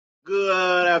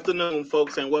Good afternoon,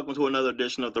 folks, and welcome to another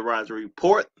edition of the Roger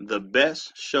Report, the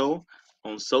best show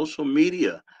on social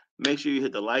media. Make sure you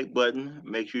hit the like button.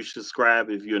 Make sure you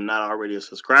subscribe if you're not already a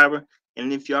subscriber.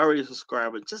 And if you're already a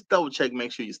subscriber, just double check,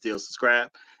 make sure you still subscribe.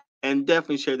 And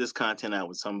definitely share this content out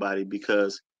with somebody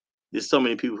because there's so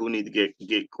many people who need to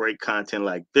get great content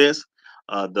like this.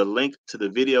 The link to the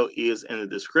video is in the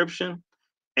description.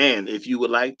 And if you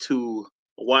would like to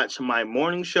watch my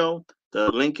morning show, the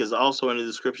link is also in the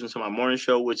description to my morning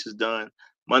show, which is done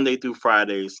Monday through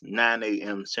Fridays, 9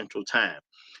 a.m. Central Time.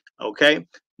 Okay.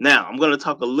 Now, I'm going to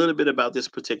talk a little bit about this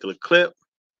particular clip.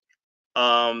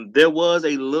 There was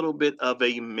a little bit of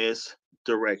a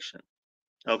misdirection.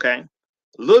 Okay.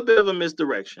 A little bit of a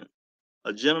misdirection.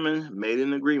 A gentleman made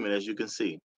an agreement, as you can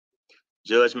see.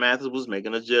 Judge Mathis was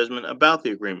making a judgment about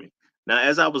the agreement. Now,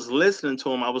 as I was listening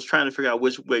to him, I was trying to figure out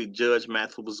which way Judge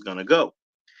Mathis was going to go.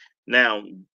 Now,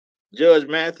 Judge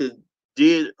Mathis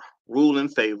did rule in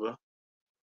favor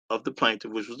of the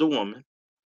plaintiff, which was the woman,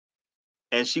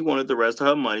 and she wanted the rest of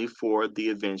her money for the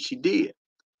event she did.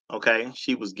 Okay,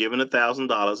 she was given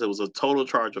 $1,000. It was a total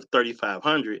charge of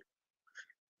 3,500,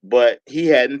 but he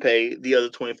hadn't paid the other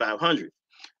 2,500.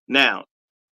 Now,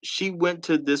 she went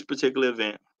to this particular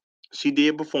event. She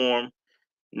did perform.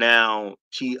 Now,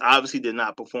 she obviously did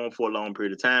not perform for a long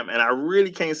period of time, and I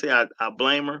really can't say I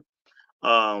blame her.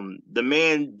 The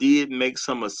man did make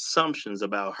some assumptions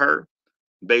about her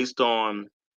based on,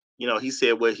 he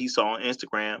said what he saw on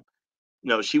Instagram.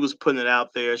 She was putting it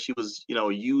out there. She was,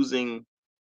 using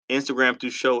Instagram to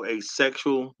show a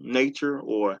sexual nature,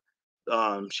 or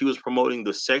she was promoting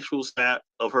the sexual side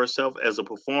of herself as a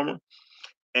performer.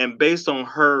 And based on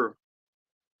her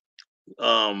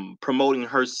promoting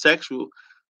her sexual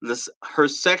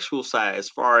side as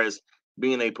far as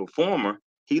being a performer,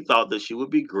 he thought that she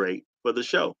would be great for the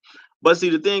show. But see,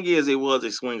 the thing is, it was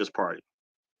a swingers party.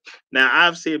 Now,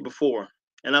 I've said before,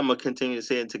 and I'm gonna continue to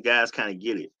say it until guys kind of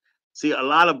get it. See, a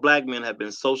lot of black men have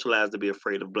been socialized to be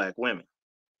afraid of black women.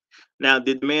 Now,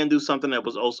 did the man do something that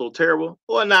was also terrible?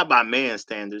 Well, not by man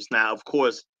standards. Now, of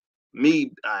course,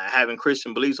 me having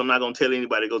Christian beliefs, I'm not gonna tell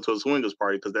anybody to go to a swingers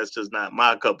party because that's just not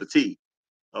my cup of tea.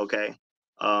 Okay,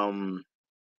 um,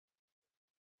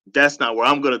 that's not where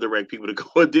I'm gonna direct people to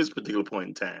go at this particular point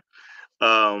in time.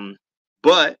 Um,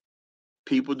 but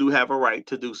people do have a right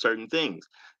to do certain things.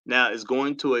 Now, is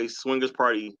going to a swingers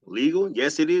party legal?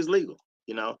 Yes, it is legal.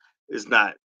 You know, it's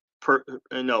not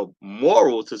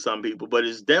moral to some people, but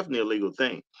it's definitely a legal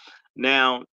thing.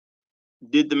 Now,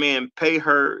 did the man pay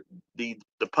her the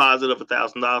deposit of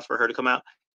 $1,000 for her to come out?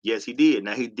 Yes, he did.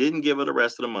 Now, he didn't give her the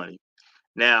rest of the money.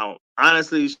 Now,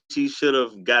 honestly, she should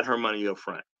have got her money up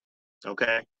front.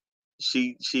 Okay,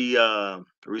 she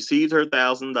received her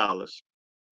 $1,000.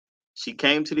 She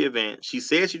came to the event. She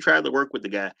said she tried to work with the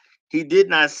guy. He did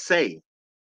not say.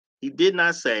 He did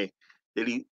not say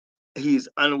that he's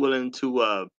unwilling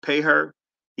to pay her.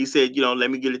 He said,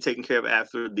 let me get it taken care of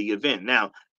after the event.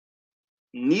 Now,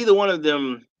 neither one of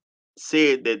them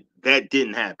said that that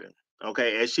didn't happen.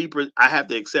 Okay, I have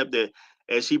to accept that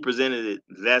as she presented it,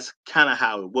 that's kind of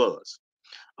how it was.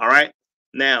 All right.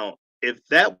 Now, if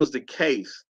that was the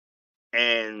case,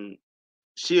 and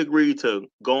she agreed to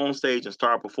go on stage and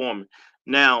start performing.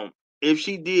 Now, if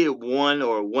she did one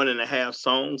or one and a half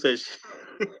songs,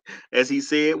 as he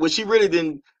said, well, she really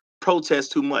didn't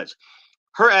protest too much.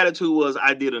 Her attitude was,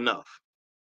 "I did enough."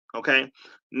 Okay.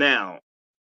 Now,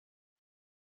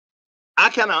 I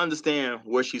kind of understand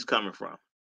where she's coming from.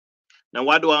 Now,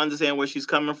 why do I understand where she's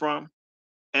coming from?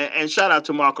 And shout out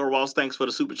to Marco Ross. Thanks for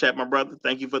the super chat, my brother.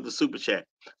 Thank you for the super chat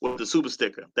with the super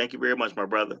sticker. Thank you very much, my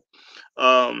brother.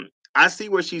 I see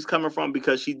where she's coming from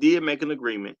because she did make an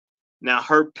agreement. Now,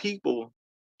 her people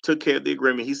took care of the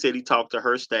agreement. He said he talked to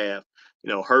her staff,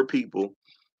 her people.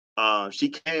 She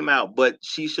came out, but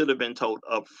she should have been told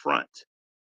up front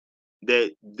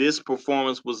that this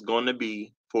performance was going to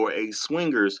be for a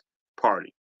swingers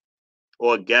party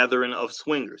or a gathering of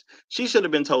swingers. She should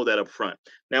have been told that up front.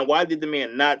 Now, why did the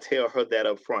man not tell her that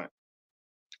up front?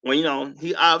 Well,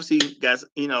 he obviously got,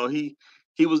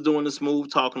 he was doing the smooth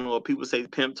talking, or people say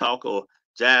pimp talk or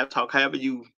jive talk, however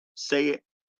you say it.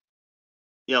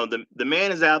 The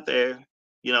man is out there.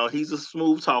 He's a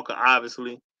smooth talker.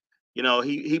 Obviously,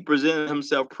 he presented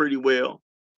himself pretty well.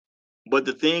 But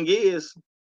the thing is,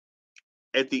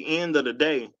 at the end of the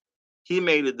day, he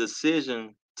made a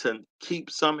decision to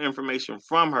keep some information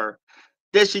from her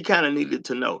that she kind of needed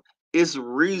to know. It's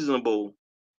reasonable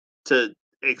to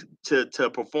to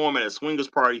perform at a swingers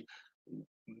party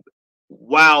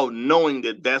while knowing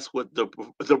that that's what the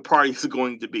party is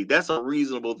going to be. That's a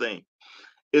reasonable thing.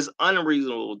 It's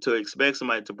unreasonable to expect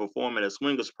somebody to perform at a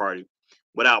swingers party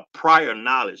without prior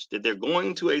knowledge that they're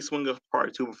going to a swingers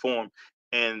party to perform,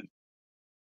 and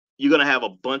you're going to have a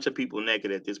bunch of people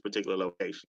naked at this particular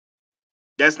location.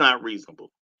 That's not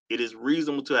reasonable. It is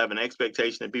reasonable to have an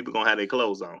expectation that people are going to have their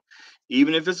clothes on.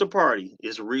 Even if it's a party,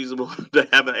 it's reasonable to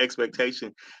have an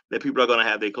expectation that people are going to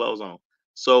have their clothes on.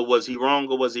 So was he wrong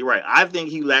or was he right? I think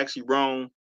he was actually wrong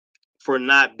for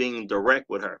not being direct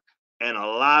with her. And a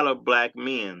lot of black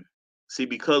men, see,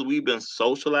 because we've been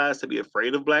socialized to be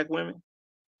afraid of black women.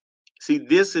 See,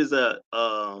 this is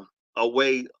a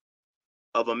way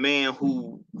of a man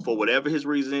who, for whatever his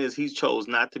reason is, he chose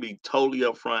not to be totally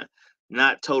upfront,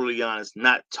 not totally honest,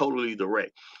 not totally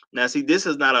direct. Now, see, this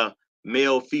is not a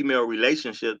male female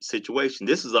relationship situation.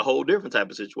 This is a whole different type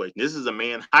of situation. This is a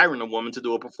man hiring a woman to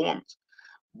do a performance.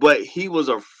 But he was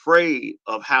afraid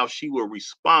of how she would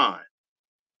respond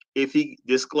if he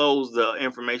disclosed the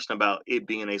information about it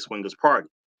being a swingers party.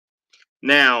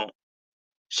 Now,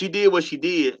 she did what she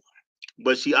did,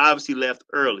 but she obviously left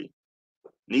early.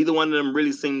 Neither one of them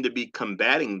really seemed to be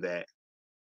combating that,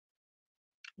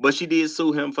 but she did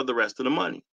sue him for the rest of the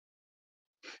money.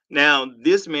 Now,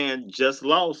 this man just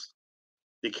lost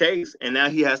the case, and now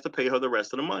he has to pay her the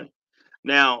rest of the money.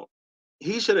 Now,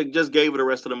 he should have just gave her the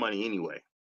rest of the money anyway.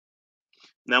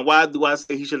 Now, why do I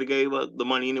say he should have gave her the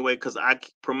money anyway? Because I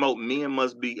promote men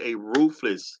must be a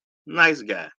ruthless, nice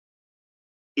guy.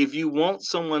 If you want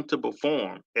someone to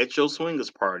perform at your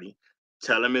swingers party,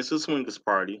 tell them it's a swingers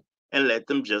party and let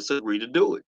them just agree to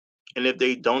do it. And if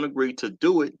they don't agree to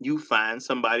do it, you find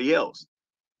somebody else.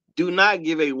 Do not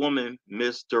give a woman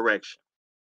misdirection.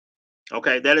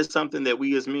 Okay, that is something that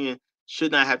we as men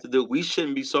should not have to do. We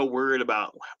shouldn't be so worried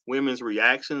about women's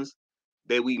reactions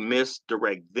that we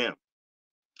misdirect them.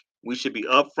 We should be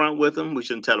upfront with them. We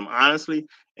shouldn't tell them honestly.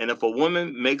 And if a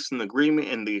woman makes an agreement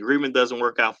and the agreement doesn't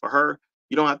work out for her,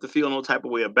 you don't have to feel no type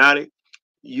of way about it.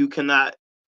 You cannot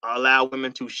allow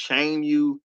women to shame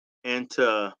you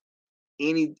into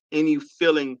any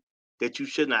feeling that you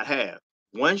should not have.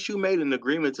 Once you made an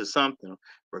agreement to something,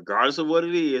 regardless of what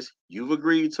it is, you've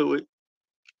agreed to it.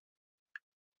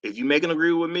 If you make an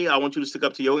agreement with me, I want you to stick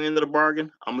up to your end of the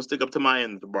bargain. I'm gonna stick up to my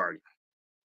end of the bargain.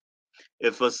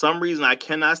 If for some reason I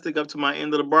cannot stick up to my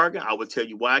end of the bargain, I will tell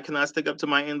you why I cannot stick up to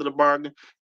my end of the bargain,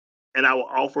 and I will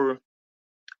offer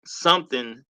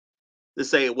something to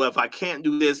say, well, if I can't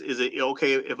do this, is it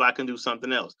okay if I can do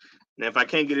something else? And if I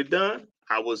can't get it done,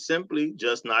 I will simply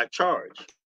just not charge.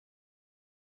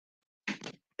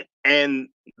 And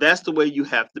that's the way you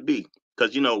have to be.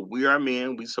 Because we are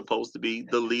men, we're supposed to be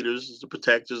the leaders, the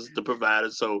protectors, the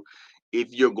providers. So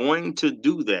if you're going to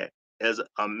do that as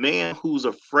a man who's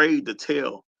afraid to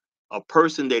tell a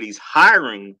person that he's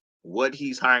hiring what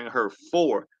he's hiring her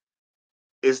for,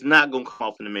 it's not going to come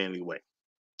off in a manly way.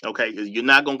 Okay, you're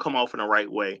not going to come off in the right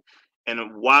way. And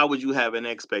why would you have an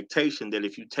expectation that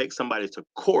if you take somebody to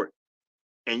court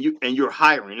and you're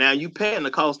hiring, now you paying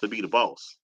the cost to be the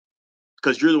boss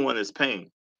because you're the one that's paying.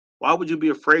 Why would you be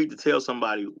afraid to tell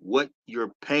somebody what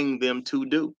you're paying them to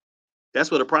do? That's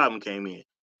where the problem came in.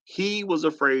 He was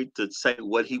afraid to say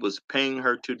what he was paying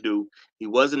her to do. He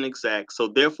wasn't exact, so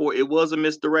therefore it was a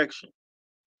misdirection.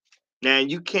 Now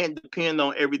you can't depend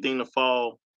on everything to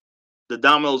fall, the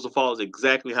dominoes to fall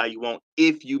exactly how you want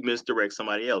if you misdirect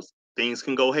somebody else. Things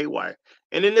can go haywire.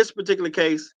 And in this particular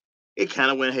case, it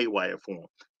kind of went haywire for him.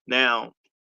 Now,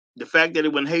 the fact that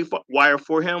it went haywire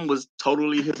for him was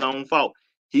totally his own fault.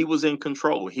 He was in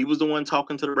control. He was the one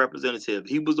talking to the representative.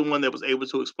 He was the one that was able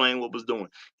to explain what was doing.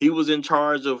 He was in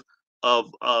charge of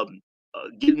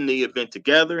getting the event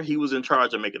together. He was in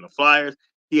charge of making the flyers.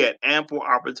 He had ample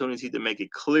opportunity to make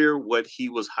it clear what he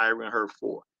was hiring her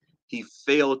for. He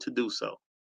failed to do so.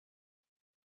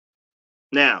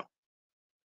 Now,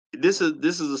 this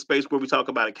is a space where we talk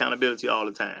about accountability all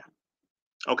the time.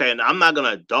 Okay, and I'm not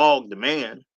gonna dog the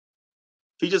man.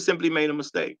 He just simply made a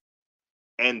mistake.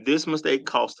 And this mistake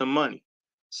cost him money.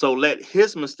 So let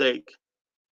his mistake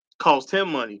cost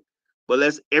him money, but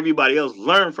let everybody else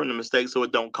learn from the mistake so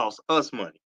it don't cost us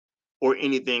money or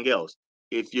anything else.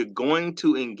 If you're going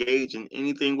to engage in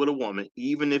anything with a woman,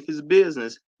 even if it's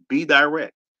business, be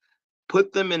direct.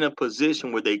 Put them in a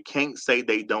position where they can't say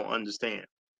they don't understand.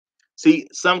 See,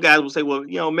 some guys will say,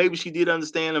 well, maybe she did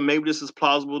understand, or maybe this is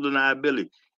plausible deniability.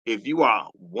 If you are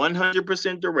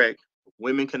 100% direct,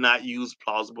 women cannot use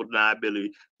plausible deniability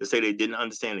to say they didn't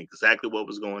understand exactly what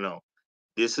was going on.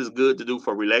 This is good to do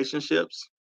for relationships.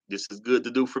 This is good to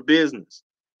do for business.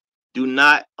 Do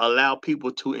not allow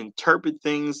people to interpret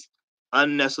things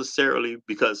unnecessarily,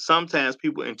 because sometimes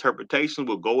people interpretations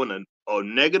will go in a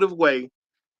negative way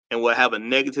and will have a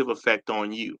negative effect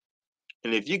on you.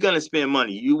 And if you're going to spend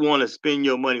money, you want to spend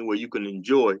your money where you can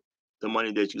enjoy the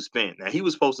money that you spent. Now he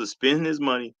was supposed to spend his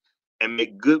money and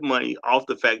make good money off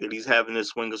the fact that he's having this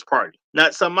swingers party.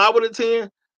 Not something I would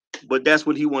attend, but that's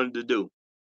what he wanted to do.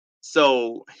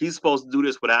 So he's supposed to do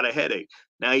this without a headache.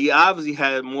 Now he obviously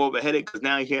had more of a headache because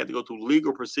now he had to go through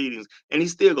legal proceedings, and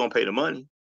he's still gonna pay the money.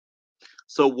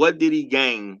 So what did he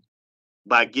gain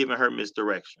by giving her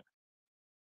misdirection?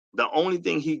 The only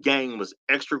thing he gained was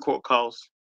extra court costs,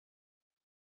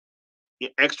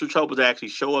 extra trouble to actually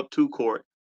show up to court,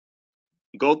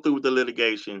 go through with the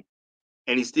litigation,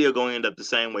 and he's still going to end up the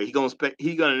same way.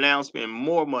 He's gonna now spend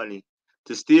more money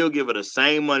to still give her the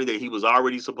same money that he was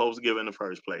already supposed to give in the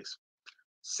first place,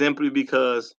 simply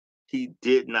because he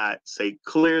did not say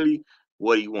clearly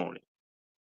what he wanted.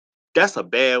 That's a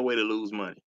bad way to lose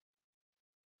money.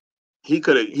 He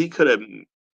could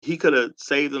have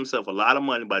saved himself a lot of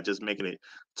money by just making it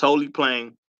totally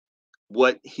plain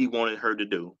what he wanted her to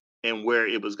do and where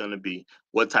it was going to be,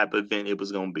 what type of event it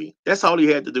was going to be. That's all he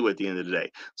had to do at the end of the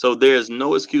day. So there's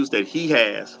no excuse that he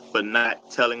has for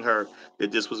not telling her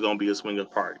that this was going to be a swingers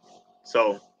party.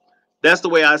 So that's the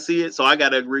way I see it. So I got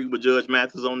to agree with Judge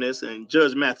Mathis on this. And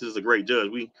Judge Mathis is a great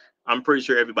judge. I'm pretty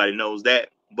sure everybody knows that.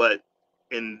 But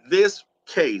in this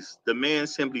case, the man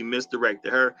simply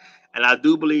misdirected her. And I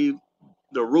do believe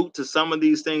the root to some of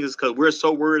these things is because we're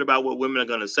so worried about what women are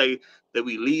going to say that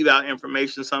we leave out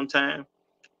information sometime,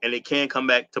 and it can come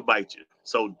back to bite you.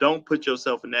 So don't put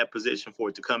yourself in that position for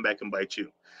it to come back and bite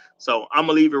you. So I'm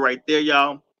gonna leave it right there,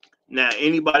 y'all. Now,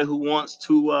 anybody who wants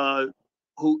to,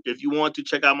 if you want to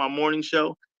check out my morning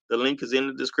show, the link is in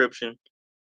the description.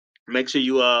 Make sure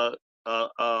you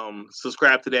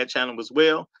subscribe to that channel as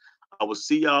well. I will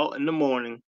see y'all in the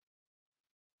morning.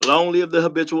 Long live the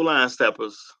habitual line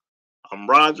steppers. I'm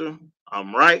Roger.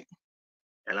 I'm right,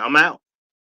 and I'm out.